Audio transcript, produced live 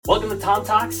Tom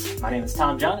Talks. My name is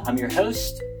Tom Jung. I'm your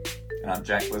host. And I'm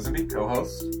Jack Lisenby,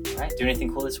 co-host. All right. Do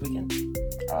anything cool this weekend?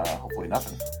 Hopefully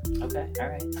nothing. Okay. All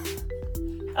right.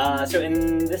 So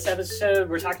in this episode,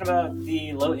 we're talking about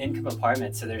the low-income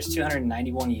apartments. So there's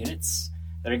 291 units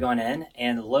that are going in,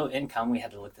 and the low income, we had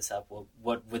to look this up. Well,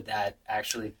 what would that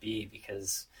actually be?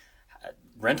 Because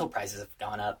rental prices have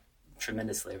gone up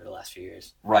tremendously over the last few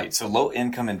years. Right. So low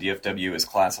income in DFW is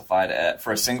classified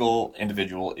for a single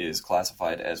individual is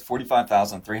classified as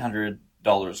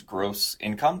 $45,300 gross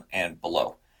income and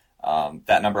below.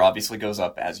 That number obviously goes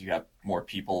up as you have more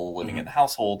people living in the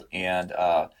household, and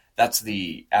that's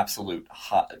the absolute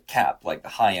cap, like the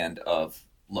high end of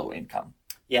low income.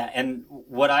 Yeah, and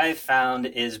what I found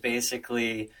is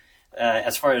basically,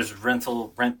 as far as rent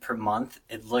per month,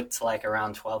 it looked like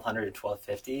around $1,200 to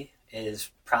 $1,250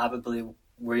 is probably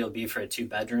where you'll be for a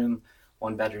 2-bedroom.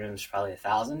 1 bedroom is probably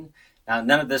 $1,000. Now,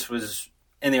 none of this was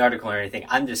in the article or anything.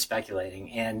 I'm just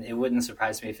speculating, and it wouldn't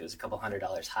surprise me if it was a couple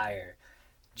 $100 higher,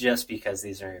 just because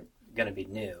these are going to be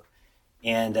new.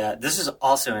 And this is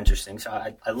also interesting. So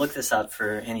I looked this up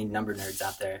for any number nerds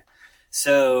out there.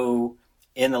 So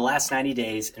in the last 90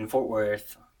 days in Fort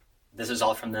Worth, this is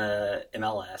all from the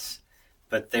MLS,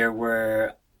 but there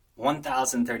were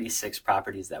 1,036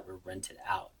 properties that were rented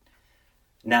out.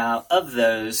 Now, of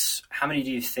those, how many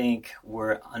do you think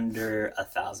were under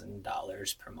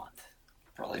 $1,000 per month?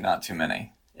 Probably not too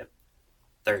many. Yep,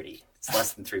 30. It's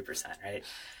less than 3%, right?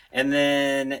 And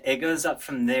then it goes up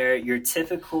from there. Your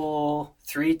typical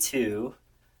 3-2,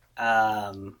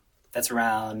 that's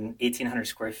around 1,800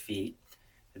 square feet.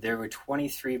 There were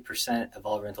 23% of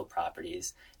all rental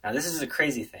properties. Now, this is a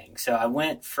crazy thing. So I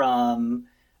went from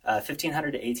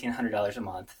 $1,500 to $1,800 a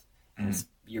month. It's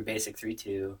your basic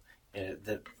 3-2.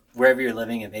 Wherever you're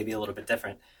living, it may be a little bit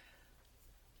different.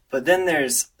 But then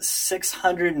there's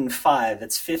 605.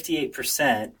 That's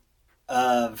 58%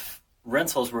 of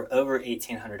rentals were over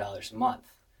 $1,800 a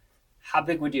month. How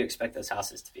big would you expect those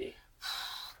houses to be?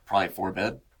 Probably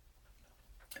 4-bed.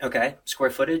 Okay.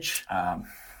 Square footage?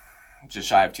 Just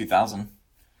shy of 2,000.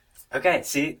 Okay,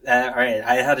 see, all right,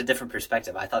 I had a different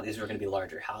perspective. I thought these were going to be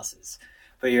larger houses,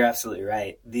 but you're absolutely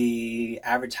right. The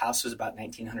average house was about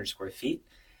 1,900 square feet,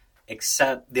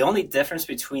 except the only difference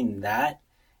between that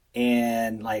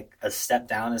and like a step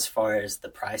down as far as the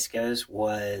price goes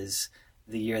was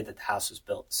the year that the house was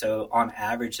built. So on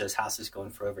average, those houses going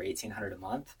for over $1,800 a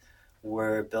month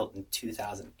were built in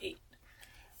 2008.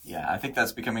 Yeah, I think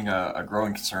that's becoming a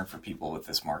growing concern for people with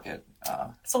this market.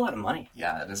 It's a lot of money.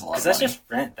 Yeah, it is a lot of money. Because that's just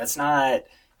rent. That's not,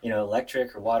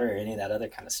 electric or water or any of that other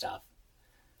kind of stuff.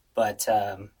 But,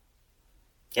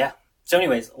 yeah. So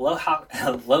anyways,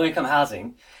 low-income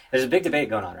housing. There's a big debate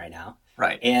going on right now.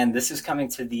 Right. And this is coming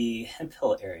to the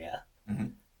Hemphill area. Mm-hmm.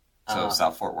 So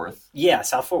South Fort Worth. Yeah,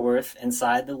 South Fort Worth,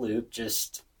 inside the loop,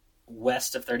 just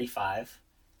west of 35.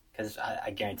 Because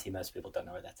I guarantee most people don't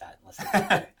know where that's at unless they live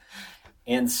there.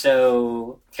 And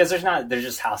so, because there's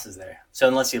just houses there. So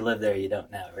unless you live there, you don't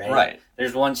know, right? Right.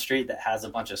 There's one street that has a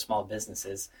bunch of small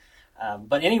businesses.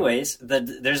 But anyways,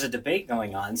 there's a debate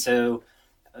going on. So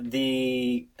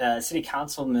the city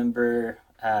council member,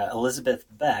 Elizabeth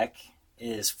Beck,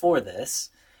 is for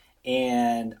this.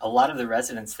 And a lot of the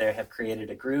residents there have created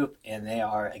a group, and they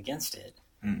are against it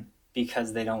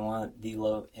because they don't want the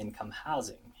low-income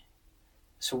housing.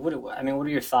 So what are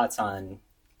your thoughts on?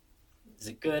 Is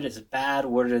it good? Is it bad?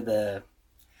 I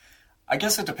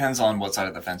guess it depends on what side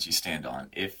of the fence you stand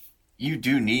on. If you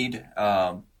do need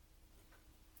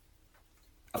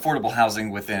affordable housing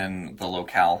within the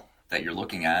locale that you're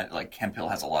looking at, like Hemphill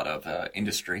has a lot of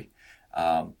industry,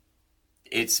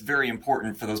 it's very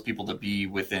important for those people to be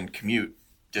within commute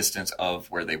distance of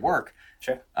where they work,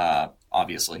 Sure.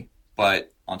 Obviously.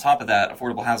 But on top of that,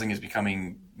 affordable housing is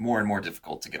becoming more and more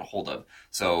difficult to get a hold of.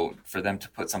 So for them to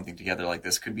put something together like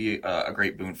this could be a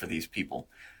great boon for these people.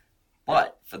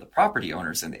 But for the property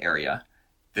owners in the area,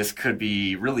 this could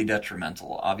be really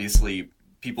detrimental. Obviously,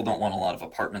 people don't want a lot of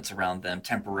apartments around them.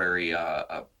 Temporary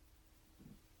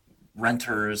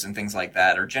renters and things like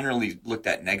that are generally looked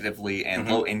at negatively, and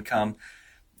low income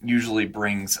usually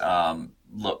brings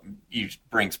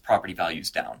property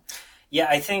values down. Yeah,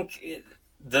 I think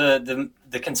the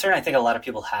concern I think a lot of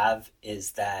people have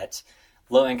is that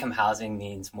low-income housing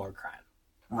means more crime.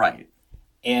 Right.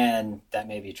 And that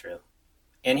may be true.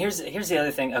 And here's the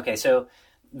other thing. Okay, so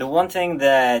the one thing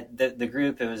that the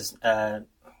group, it was No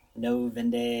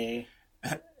Vende.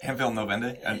 Hemphill No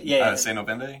Vende? Yeah. Say No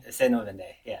Vende? Say No Vende,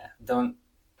 yeah.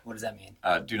 What does that mean?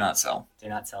 Do not sell. Do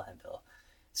not sell Hemphill.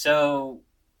 So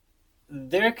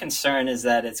their concern is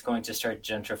that it's going to start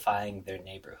gentrifying their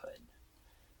neighborhood.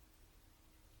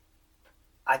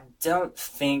 I don't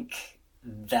think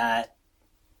that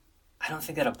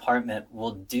apartment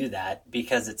will do that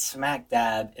because it's smack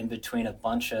dab in between a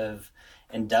bunch of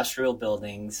industrial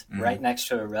buildings right next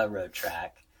to a railroad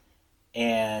track.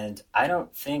 And I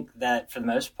don't think that, for the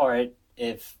most part,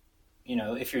 if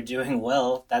you're doing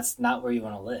well, that's not where you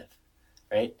want to live,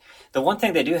 right? The one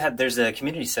thing they do have, there's a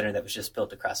community center that was just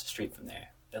built across the street from there.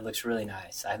 It looks really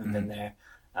nice. I haven't been there.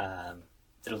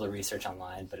 Did a little research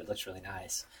online, but it looks really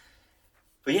nice.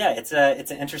 But yeah, it's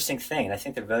an interesting thing, and I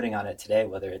think they're voting on it today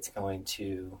whether it's going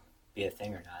to be a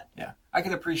thing or not. Yeah, I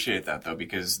can appreciate that though,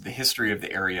 because the history of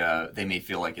the area, they may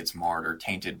feel like it's marred or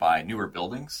tainted by newer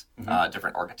buildings,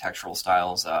 different architectural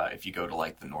styles. If you go to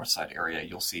like the North Side area,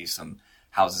 you'll see some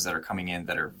houses that are coming in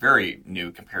that are very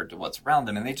new compared to what's around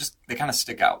them, and they kind of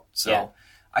stick out. So yeah.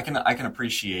 I can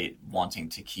appreciate wanting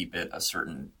to keep it a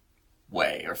certain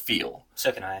way or feel.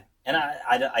 So can I. And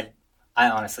I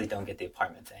honestly don't get the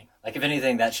apartment thing. Like, if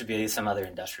anything, that should be some other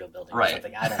industrial building or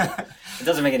something. I don't know. It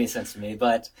doesn't make any sense to me.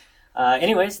 But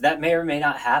anyways, that may or may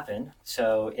not happen.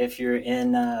 So if you're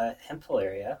in Hemphill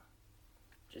area,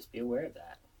 just be aware of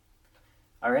that.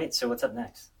 All right, so what's up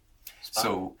next?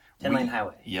 So 10-lane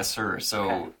highway. Yes, sir.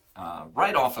 So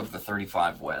right off of the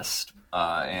 35 West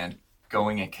and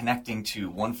going and connecting to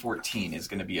 114 is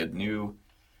going to be a new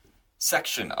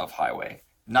section of highway.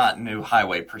 Not new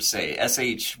highway per se.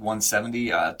 SH 170,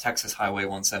 Texas Highway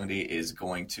 170, is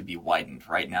going to be widened.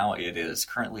 Right now it is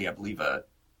currently, I believe, a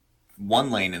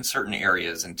 1 lane in certain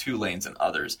areas and 2 lanes in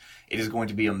others. It is going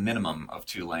to be a minimum of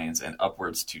 2 lanes and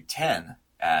upwards to 10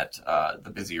 at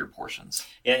the busier portions.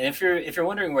 Yeah, and if you're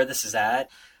wondering where this is at,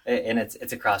 and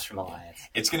it's across from Alliance.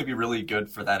 It's going to be really good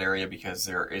for that area because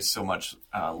there is so much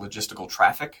logistical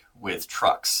traffic with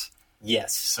trucks.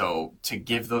 Yes. So to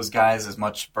give those guys as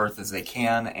much berth as they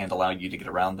can and allow you to get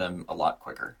around them a lot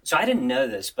quicker. So I didn't know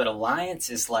this, but Alliance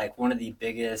is like one of the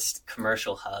biggest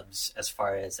commercial hubs as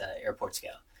far as airports go.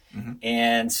 Mm-hmm.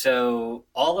 And so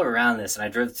all around this, and I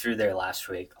drove through there last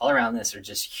week, all around this are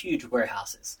just huge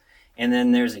warehouses. And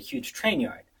then there's a huge train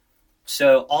yard.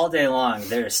 So all day long,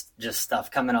 there's just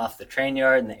stuff coming off the train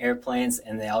yard and the airplanes,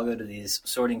 and they all go to these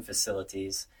sorting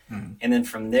facilities. Mm-hmm. And then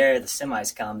from there, the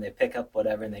semis come, they pick up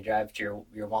whatever, and they drive to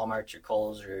your Walmart, your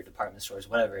Kohl's, or your department stores,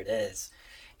 whatever it is.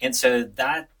 And so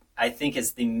that, I think,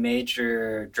 is the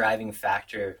major driving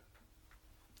factor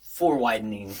for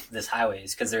widening this highway,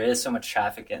 is because there is so much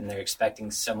traffic, and they're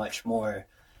expecting so much more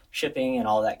shipping and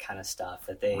all that kind of stuff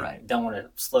that they don't want to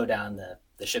slow down the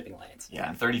shipping lanes. Yeah,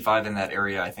 and 35 in that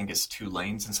area, I think, is 2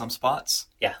 lanes in some spots.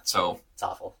 Yeah. So it's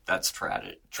awful. That's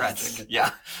tragic. Yeah.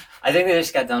 I think they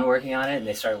just got done working on it, and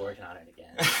they started working on it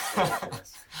again.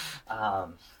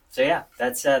 So yeah,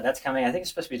 that's coming. I think it's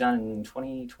supposed to be done in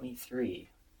 2023.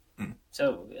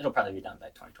 So it'll probably be done by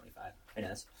 2025. Who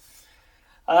knows?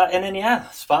 And then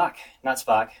Spock. Not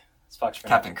Spock. Spock's friend.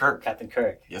 Captain Kirk. Captain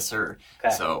Kirk. Yes, sir.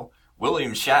 Okay. So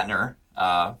William Shatner,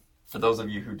 for those of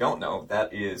you who don't know,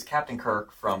 that is Captain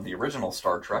Kirk from the original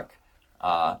Star Trek.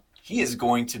 He is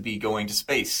going to be going to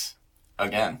space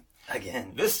again.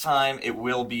 This time it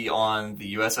will be on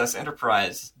the USS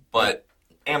Enterprise, but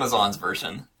Amazon's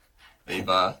version. They've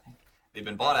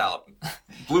been bought out.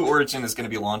 Blue Origin is going to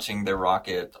be launching their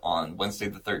rocket on Wednesday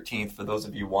the 13th. For those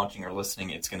of you watching or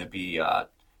listening, it's going to be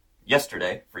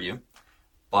yesterday for you.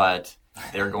 But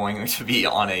they're going to be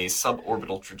on a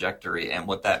suborbital trajectory, and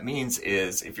what that means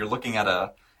is if you're looking at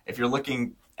a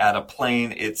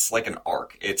plane, it's like an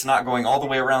arc. It's not going all the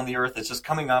way around the Earth. It's just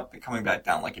coming up and coming back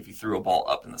down, like if you threw a ball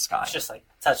up in the sky. It's just like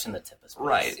touching the tip of space.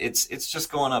 Right. It's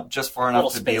just going up just far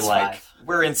enough to be like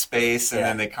we're in space, and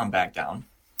then they come back down.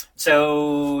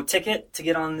 So, ticket to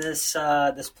get on this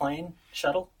plane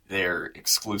shuttle? They're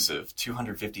exclusive,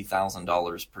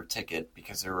 $250,000 per ticket,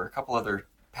 because there were a couple other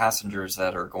passengers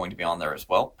that are going to be on there as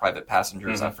well. Private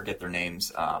passengers, I forget their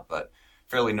names, but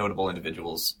fairly notable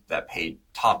individuals that paid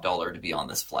top dollar to be on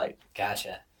this flight.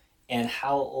 Gotcha. And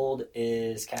how old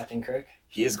is Captain Kirk?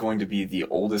 He is going to be the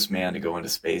oldest man to go into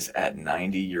space at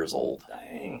 90 years old.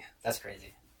 Dang, that's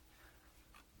crazy.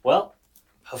 Well,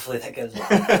 hopefully that goes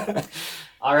well.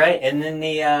 All right, and then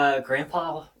the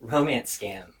grandpa romance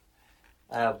scam.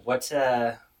 What's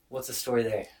the story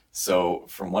there? So,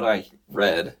 from what I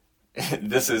read,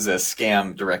 this is a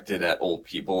scam directed at old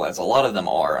people, as a lot of them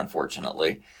are,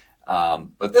 unfortunately.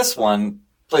 But this one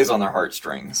plays on their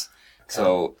heartstrings. Okay.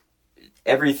 So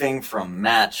everything from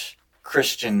Match,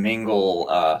 Christian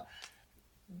Mingle,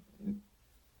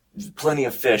 Plenty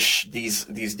of Fish,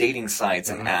 these dating sites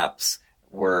and apps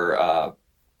were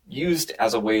used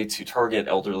as a way to target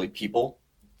elderly people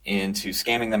into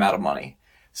scamming them out of money.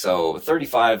 So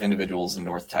 35 individuals in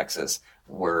North Texas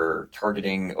were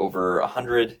targeting over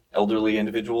 100 elderly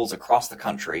individuals across the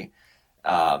country.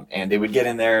 And they would get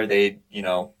in there, they'd,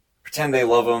 pretend they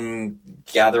love them,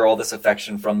 gather all this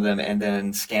affection from them, and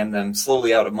then scam them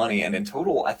slowly out of money. And in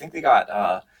total, I think they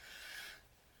got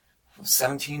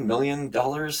 $17 million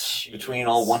between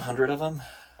all 100 of them.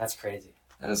 That's crazy.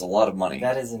 That is a lot of money.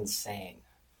 That is insane.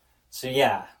 So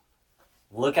yeah,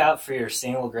 look out for your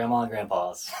single grandma and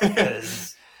grandpas,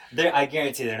 because I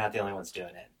guarantee they're not the only ones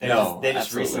doing it. They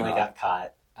just recently got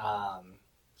caught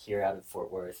here out of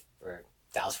Fort Worth, or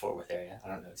Dallas-Fort Worth area. I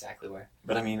don't know exactly where.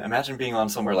 But I mean, imagine being on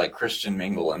somewhere like Christian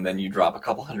Mingle, and then you drop a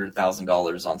couple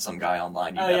 $100,000 on some guy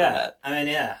online you never met. I mean,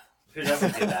 yeah. Who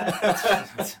doesn't do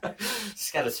that?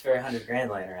 Just got a spare $100,000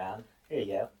 laying around. Here you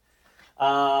go.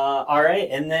 All right,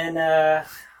 and then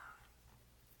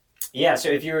so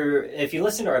if you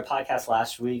listened to our podcast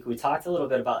last week, we talked a little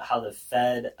bit about how the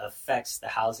Fed affects the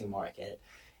housing market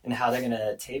and how they're going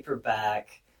to taper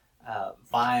back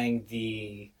buying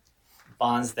the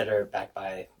bonds that are backed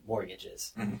by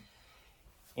mortgages. Mm-hmm.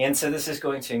 And so this is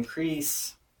going to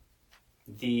increase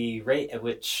the rate at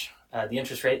which the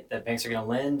interest rate that banks are going to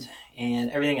lend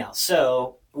and everything else.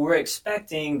 So we're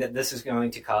expecting that this is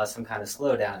going to cause some kind of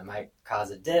slowdown. It might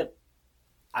cause a dip.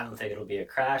 I don't think it'll be a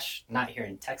crash, not here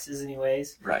in Texas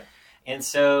anyways. Right. And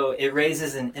so it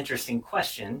raises an interesting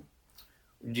question.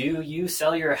 Do you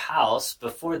sell your house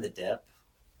before the dip,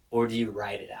 or do you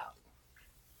ride it out?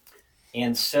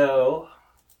 And so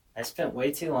I spent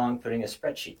way too long putting a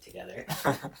spreadsheet together.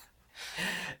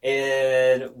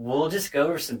 And we'll just go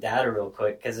over some data real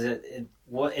quick, because it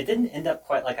didn't end up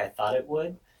quite like I thought it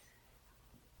would,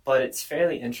 but it's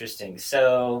fairly interesting.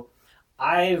 So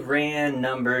I ran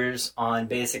numbers on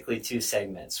basically two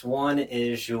segments. One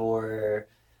is your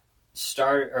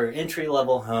start or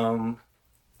entry-level home.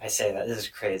 I say that, this is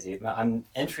crazy. I'm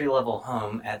entry-level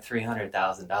home at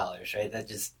 $300,000,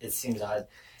 right? It seems odd.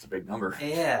 It's a big number.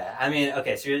 Yeah. I mean,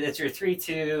 okay, so it's your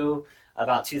 3.2,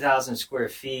 about 2,000 square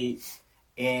feet,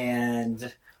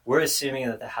 and we're assuming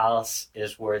that the house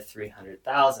is worth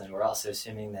 $300,000. We're also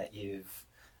assuming that you've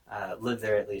lived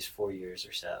there at least 4 years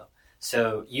or so.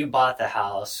 So you bought the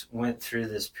house, went through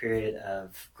this period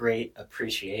of great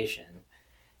appreciation,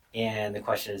 and the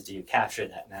question is, do you capture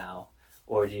that now,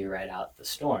 or do you ride out the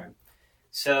storm?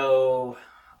 So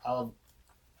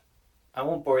I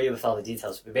won't bore you with all the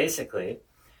details, but basically,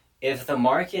 if the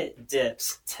market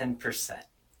dips 10%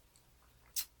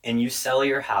 and you sell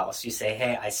your house, you say,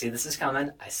 hey, I see this is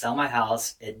coming, I sell my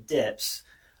house, it dips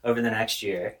over the next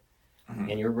year, mm-hmm.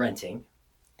 and you're renting,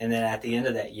 and then at the end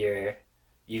of that year,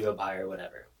 you go buy or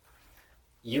whatever,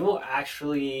 you will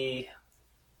actually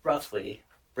roughly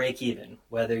break even,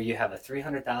 whether you have a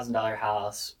 $300,000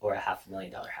 house or a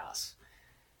 $500,000 house,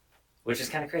 which is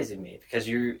kind of crazy to me, because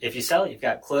if you sell it, you've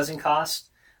got closing costs,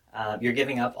 you're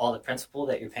giving up all the principal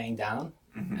that you're paying down,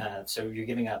 mm-hmm. So you're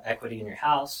giving up equity in your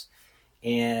house,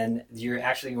 and you're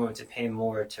actually going to pay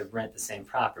more to rent the same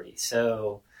property.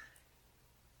 So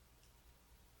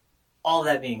all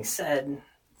that being said,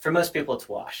 for most people, it's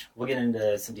wash. We'll get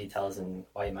into some details and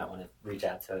why you might want to reach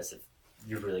out to us if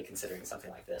you're really considering something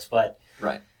like this. But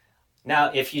right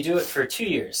now, if you do it for 2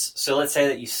 years, so let's say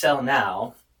that you sell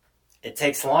now, it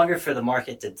takes longer for the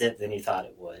market to dip than you thought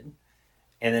it would,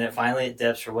 and then it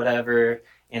dips or whatever,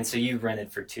 and so you've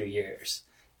rented for 2 years.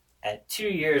 At 2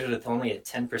 years, with only a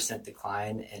 10%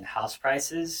 decline in house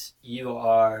prices, you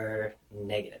are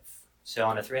negative. So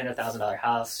on a $300,000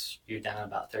 house, you're down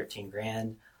about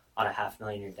 $13,000. On a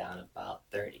 $500,000, you're down about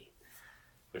 30,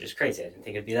 which is crazy. I didn't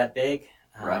think it'd be that big.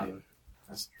 Right.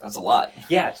 That's a lot.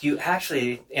 Yeah, you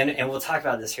actually, and we'll talk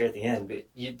about this here at the end, but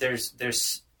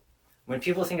there's when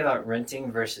people think about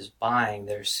renting versus buying,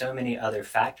 there's so many other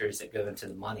factors that go into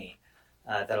the money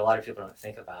that a lot of people don't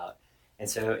think about. And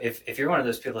so if you're one of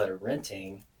those people that are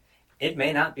renting, it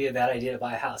may not be a bad idea to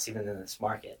buy a house even in this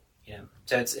market.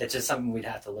 So it's just something we'd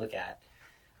have to look at.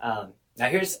 Now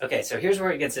here's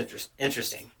where it gets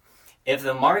interesting. If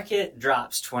the market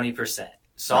drops 20%,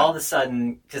 so all of a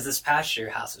sudden, because this past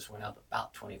year houses went up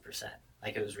about 20%,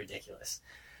 like it was ridiculous.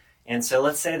 And so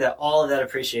let's say that all of that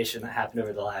appreciation that happened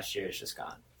over the last year is just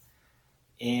gone.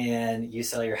 And you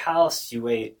sell your house, you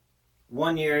wait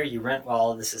 1 year, you rent while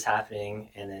all this is happening,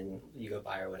 and then you go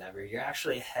buy or whatever. You're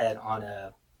actually ahead on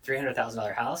a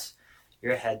 $300,000 house,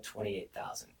 you're ahead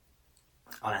 $28,000.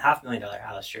 On a $500,000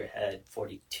 house, you're ahead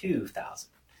 $42,000.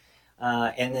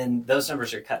 And then those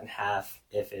numbers are cut in half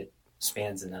if it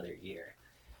spans another year.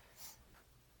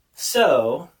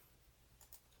 So,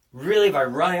 really, by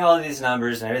running all of these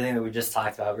numbers and everything that we just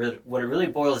talked about, what it really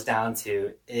boils down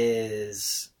to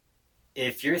is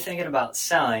if you're thinking about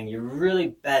selling, you're really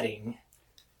betting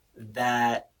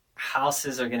that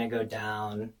houses are going to go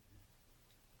down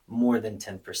more than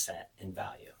 10% in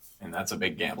value. And that's a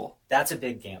big gamble. That's a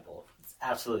big gamble. It's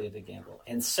absolutely a big gamble.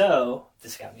 And so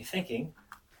this got me thinking,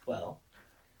 well,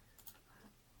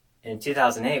 in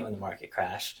 2008 when the market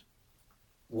crashed,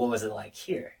 what was it like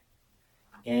here?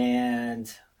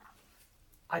 And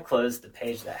I closed the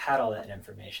page that had all that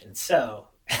information. So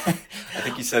I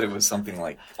think you said it was something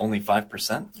like only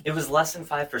 5%? it was less than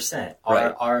 5%.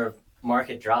 Right. Our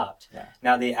market dropped. Yeah.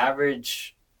 Now the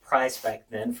average price back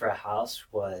then for a house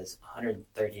was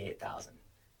 $138,000,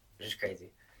 which is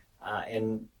crazy.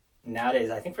 And nowadays,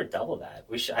 I think we're double that.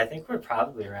 I think we're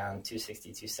probably around 260,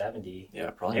 270. Yeah,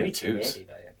 probably maybe in the twos. 280.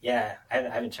 But yeah, I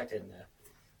haven't checked it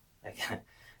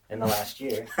in the last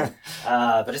year,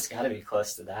 but it's got to be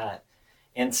close to that.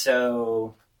 And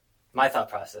so, my thought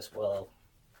process: well,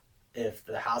 if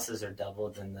the houses are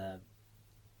doubled, then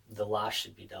the loss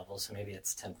should be double. So maybe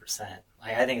it's 10%.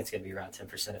 I think it's going to be around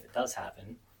 10% if it does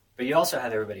happen. But you also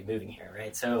have everybody moving here,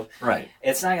 right? So Right.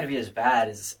 it's not going to be as bad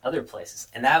as other places.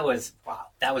 And that was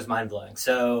mind-blowing.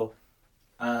 So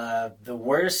the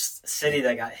worst city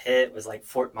that got hit was like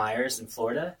Fort Myers in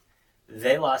Florida.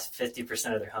 They lost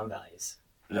 50% of their home values.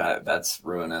 That's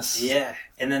ruinous. Yeah.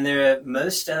 And then there are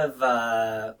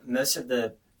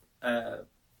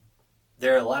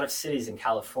there are a lot of cities in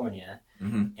California,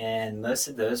 and most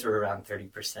of those were around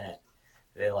 30%.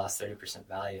 They lost 30%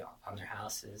 value on their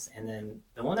houses. And then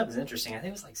the one that was interesting, I think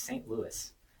it was like St.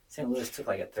 Louis. St. Louis took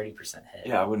like a 30% hit.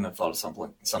 Yeah, I wouldn't have thought of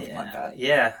something like that.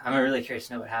 Yeah, I'm really curious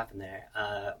to know what happened there.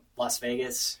 Las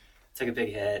Vegas took a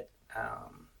big hit,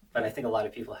 but I think a lot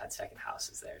of people had second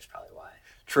houses there is probably why.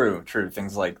 True.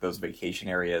 Things like those vacation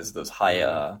areas, those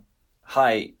high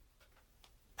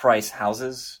price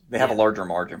houses, they have a larger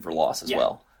margin for loss as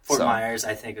well. Fort Myers,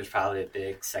 I think, was probably a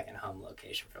big second home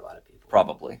location for a lot of people.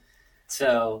 Probably.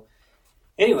 So,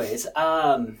 anyways,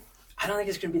 I don't think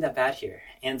it's going to be that bad here.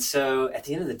 And so, at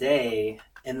the end of the day,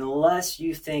 unless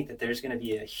you think that there's going to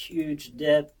be a huge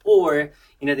dip, or,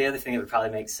 the other thing that would probably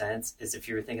make sense is if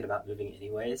you were thinking about moving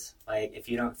anyways, like if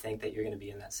you don't think that you're going to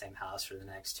be in that same house for the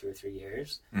next 2 or 3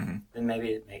 years, then maybe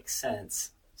it makes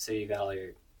sense. So you got all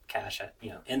your cash,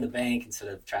 in the bank instead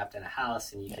of trapped in a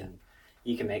house, and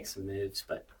you can make some moves.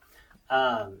 But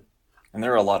and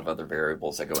there are a lot of other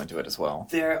variables that go into it as well.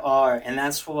 there are, and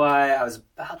that's why I was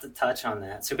about to touch on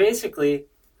that. So basically,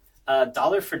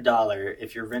 dollar for dollar,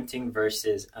 if you're renting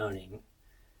versus owning,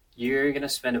 you're going to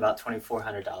spend about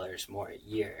 $2,400 more a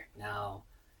year. Now,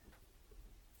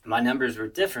 my numbers were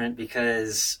different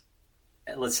because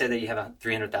let's say that you have a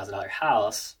 $300,000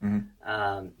 house.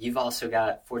 You've also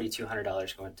got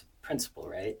 $4,200 going to principal,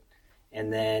 right?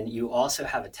 And then you also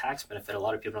have a tax benefit. A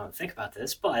lot of people don't think about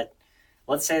this, but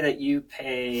let's say that you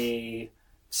pay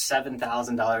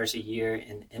 $7,000 a year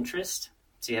in interest.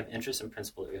 So you have interest and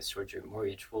principal that goes towards your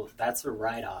mortgage. Well, that's a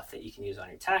write-off that you can use on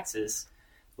your taxes,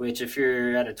 which if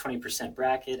you're at a 20%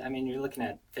 bracket, you're looking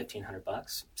at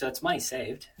 $1,500. So it's money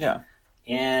saved. Yeah.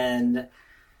 And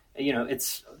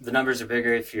it's the numbers are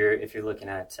bigger if you're looking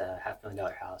at a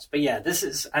 $500,000 house. But yeah, this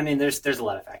is there's a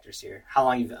lot of factors here. How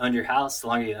long you've owned your house, the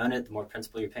longer you own it, the more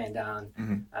principal you're paying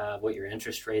down. What your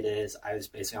interest rate is. I was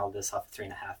basing all this off of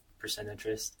 3.5%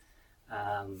 interest.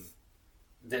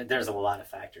 There's a lot of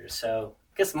factors. So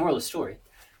I guess the moral of the story,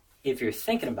 if you're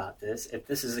thinking about this, if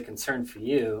this is a concern for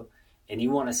you, and you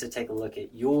want us to take a look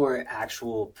at your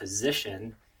actual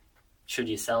position, should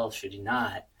you sell, should you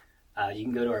not? You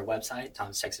can go to our website,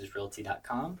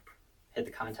 tomstexasrealty.com, hit the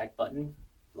contact button.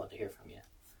 Love to hear from you.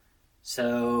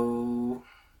 So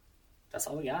that's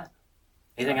all we got.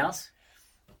 Anything else?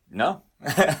 No.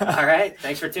 All right.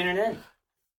 Thanks for tuning in.